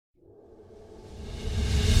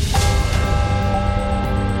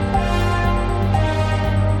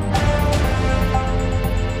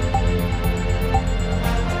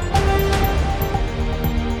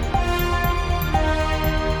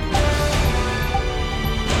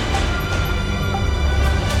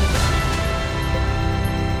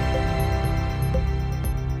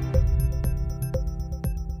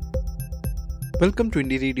Welcome to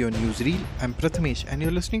Indie Radio Newsreel. I'm Prathamesh and you're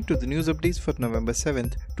listening to the news updates for November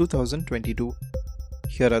 7th, 2022.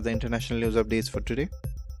 Here are the international news updates for today.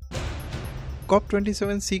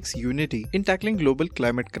 COP27 seeks unity in tackling global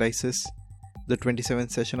climate crisis. The 27th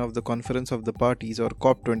session of the Conference of the Parties or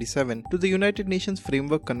COP27 to the United Nations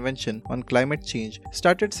Framework Convention on Climate Change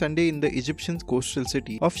started Sunday in the Egyptian coastal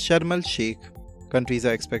city of Sharm el-Sheikh. Countries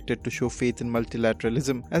are expected to show faith in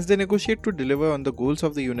multilateralism as they negotiate to deliver on the goals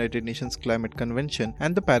of the United Nations Climate Convention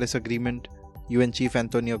and the Paris Agreement. UN Chief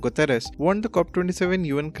Antonio Guterres warned the COP27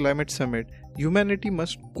 UN Climate Summit, humanity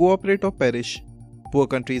must cooperate or perish. Poor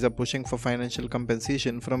countries are pushing for financial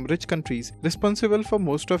compensation from rich countries responsible for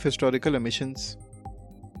most of historical emissions.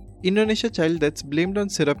 Indonesia child deaths blamed on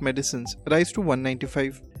syrup medicines rise to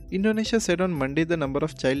 195. Indonesia said on Monday the number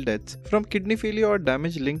of child deaths from kidney failure or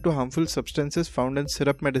damage linked to harmful substances found in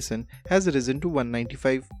syrup medicine has risen to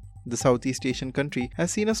 195. The Southeast Asian country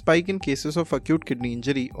has seen a spike in cases of acute kidney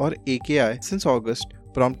injury or AKI since August,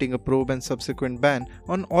 prompting a probe and subsequent ban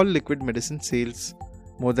on all liquid medicine sales.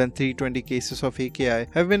 More than 320 cases of AKI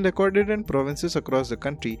have been recorded in provinces across the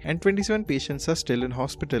country and 27 patients are still in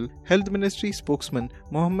hospital, Health Ministry spokesman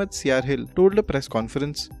Mohammad Syarhil told a press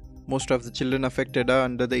conference. Most of the children affected are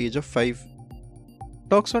under the age of 5.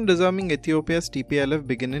 Talks on disarming Ethiopia's TPLF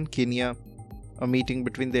begin in Kenya. A meeting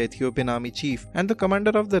between the Ethiopian army chief and the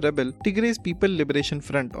commander of the rebel Tigray's People Liberation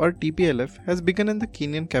Front or TPLF has begun in the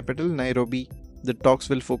Kenyan capital Nairobi. The talks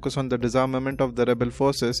will focus on the disarmament of the rebel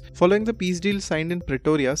forces following the peace deal signed in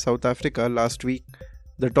Pretoria, South Africa last week.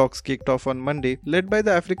 The talks kicked off on Monday, led by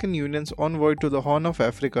the African Union's envoy to the Horn of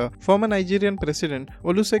Africa, former Nigerian President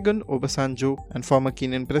Olusegun Obasanjo and former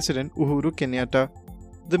Kenyan President Uhuru Kenyatta.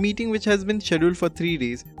 The meeting, which has been scheduled for 3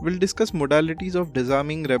 days, will discuss modalities of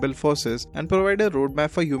disarming rebel forces and provide a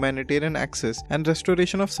roadmap for humanitarian access and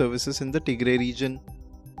restoration of services in the Tigray region.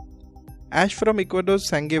 Ash from Ecuador's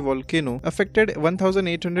Sangay volcano affected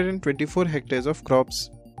 1,824 hectares of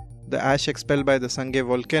crops. The ash expelled by the Sangay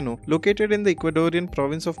volcano, located in the Ecuadorian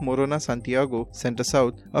province of Morona Santiago,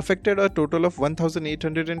 center-south, affected a total of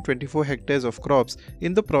 1,824 hectares of crops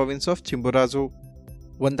in the province of Chimborazo.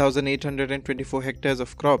 1,824 hectares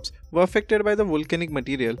of crops were affected by the volcanic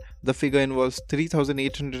material. The figure involves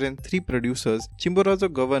 3,803 producers, Chimborazo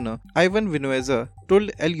governor Ivan Vinuesa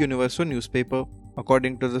told El Universo newspaper.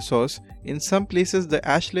 According to the source, in some places the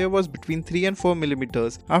ash layer was between 3 and 4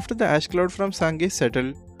 millimeters after the ash cloud from Sangay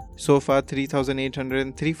settled. So far,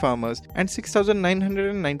 3,803 farmers and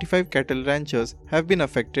 6,995 cattle ranchers have been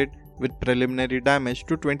affected, with preliminary damage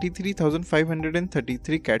to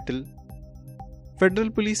 23,533 cattle. Federal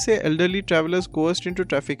police say elderly travelers coerced into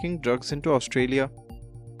trafficking drugs into Australia.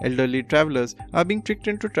 Elderly travelers are being tricked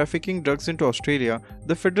into trafficking drugs into Australia,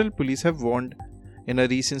 the federal police have warned. In a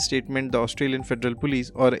recent statement, the Australian Federal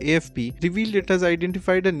Police or AFP revealed it has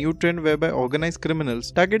identified a new trend whereby organised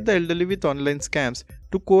criminals target the elderly with online scams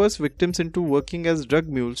to coerce victims into working as drug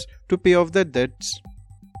mules to pay off their debts.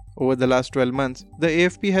 Over the last 12 months, the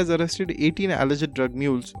AFP has arrested 18 alleged drug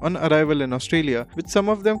mules on arrival in Australia, with some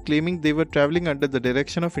of them claiming they were travelling under the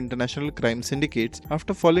direction of international crime syndicates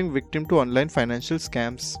after falling victim to online financial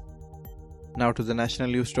scams. Now to the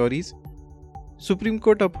national news stories. Supreme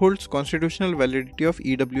Court upholds constitutional validity of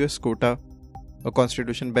EWS quota. A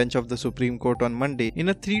constitution bench of the Supreme Court on Monday, in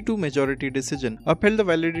a 3-2 majority decision, upheld the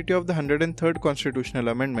validity of the 103rd constitutional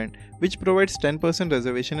amendment, which provides 10%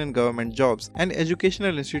 reservation in government jobs and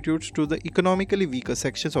educational institutes to the economically weaker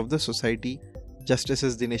sections of the society.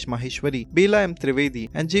 Justices Dinesh Maheshwari, Bela M. Trivedi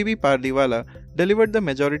and J.B. Pardiwala delivered the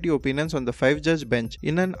majority opinions on the 5-judge bench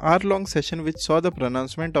in an hour-long session which saw the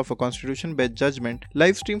pronouncement of a constitution bench judgment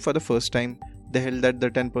live-streamed for the first time. They held that the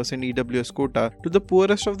 10% EWS quota to the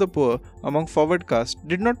poorest of the poor among forward caste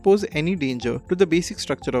did not pose any danger to the basic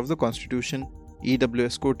structure of the constitution.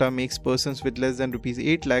 EWS quota makes persons with less than Rs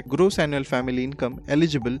 8 lakh gross annual family income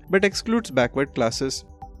eligible but excludes backward classes.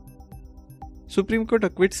 Supreme Court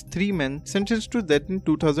acquits 3 men sentenced to death in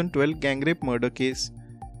 2012 gang rape murder case.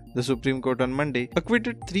 The Supreme Court on Monday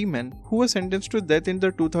acquitted 3 men who were sentenced to death in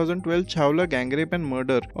the 2012 Chawla gang rape and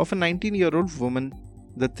murder of a 19-year-old woman.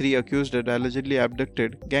 The 3 accused had allegedly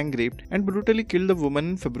abducted, gang raped, and brutally killed the woman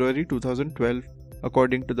in February 2012.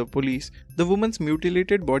 According to the police, the woman's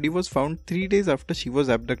mutilated body was found 3 days after she was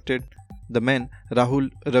abducted. The men,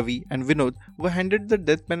 Rahul, Ravi, and Vinod, were handed the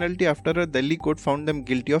death penalty after a Delhi court found them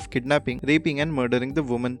guilty of kidnapping, raping, and murdering the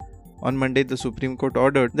woman. On Monday, the Supreme Court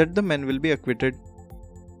ordered that the men will be acquitted.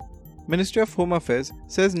 Ministry of Home Affairs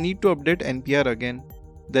says need to update NPR again.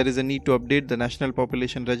 There is a need to update the National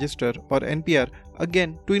Population Register or NPR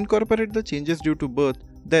again to incorporate the changes due to birth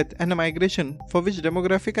death, and a migration for which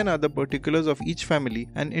demographic and other particulars of each family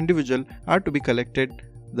and individual are to be collected,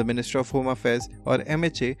 the Ministry of Home Affairs or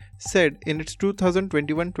MHA said in its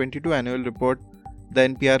 2021-22 annual report. The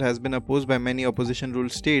NPR has been opposed by many opposition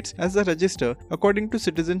ruled states as the register, according to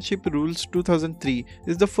Citizenship Rules 2003,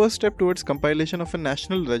 is the first step towards compilation of a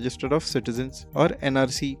National Register of Citizens or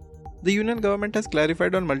NRC. The Union government has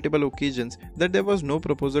clarified on multiple occasions that there was no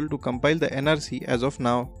proposal to compile the NRC as of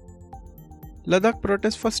now. Ladakh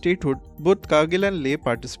protests for statehood, both Kargil and Leh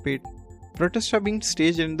participate. Protests are being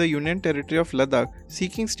staged in the Union territory of Ladakh,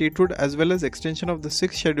 seeking statehood as well as extension of the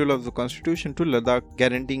 6th schedule of the constitution to Ladakh,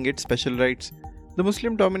 guaranteeing its special rights. The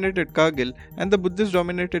Muslim-dominated Kargil and the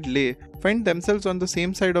Buddhist-dominated Leh find themselves on the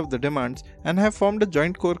same side of the demands and have formed a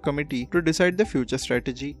joint core committee to decide the future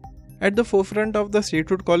strategy. At the forefront of the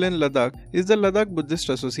statehood call in Ladakh is the Ladakh Buddhist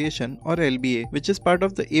Association or LBA, which is part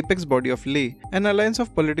of the apex body of Leh, an alliance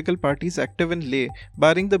of political parties active in Leh,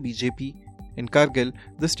 barring the BJP. In Kargil,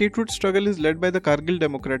 the statehood struggle is led by the Kargil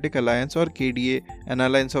Democratic Alliance or KDA, an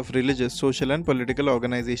alliance of religious, social and political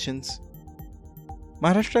organizations.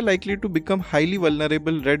 Maharashtra likely to become highly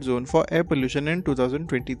vulnerable red zone for air pollution in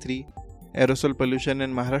 2023. Aerosol pollution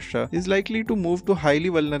in Maharashtra is likely to move to highly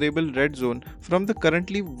vulnerable red zone from the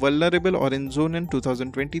currently vulnerable orange zone in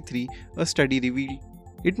 2023, a study revealed.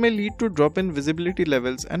 It may lead to drop in visibility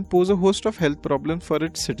levels and pose a host of health problems for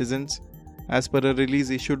its citizens. As per a release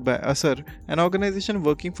issued by ASAR, an organization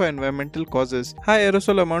working for environmental causes, high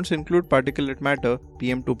aerosol amounts include particulate matter,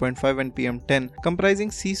 PM2.5 and PM10,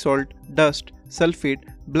 comprising sea salt, dust, sulfate,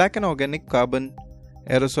 black and organic carbon.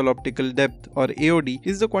 Aerosol optical depth or AOD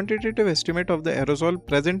is the quantitative estimate of the aerosol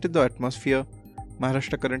present in the atmosphere.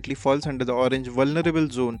 Maharashtra currently falls under the orange vulnerable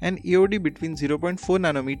zone and AOD between 0.4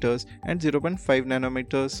 nanometers and 0.5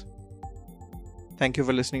 nanometers. Thank you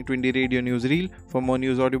for listening to Indie Radio Newsreel. For more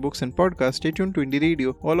news, audiobooks and podcasts, stay tuned to Indie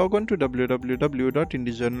Radio or log on to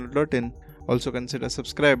www.indiejournal.in. Also consider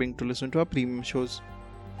subscribing to listen to our premium shows.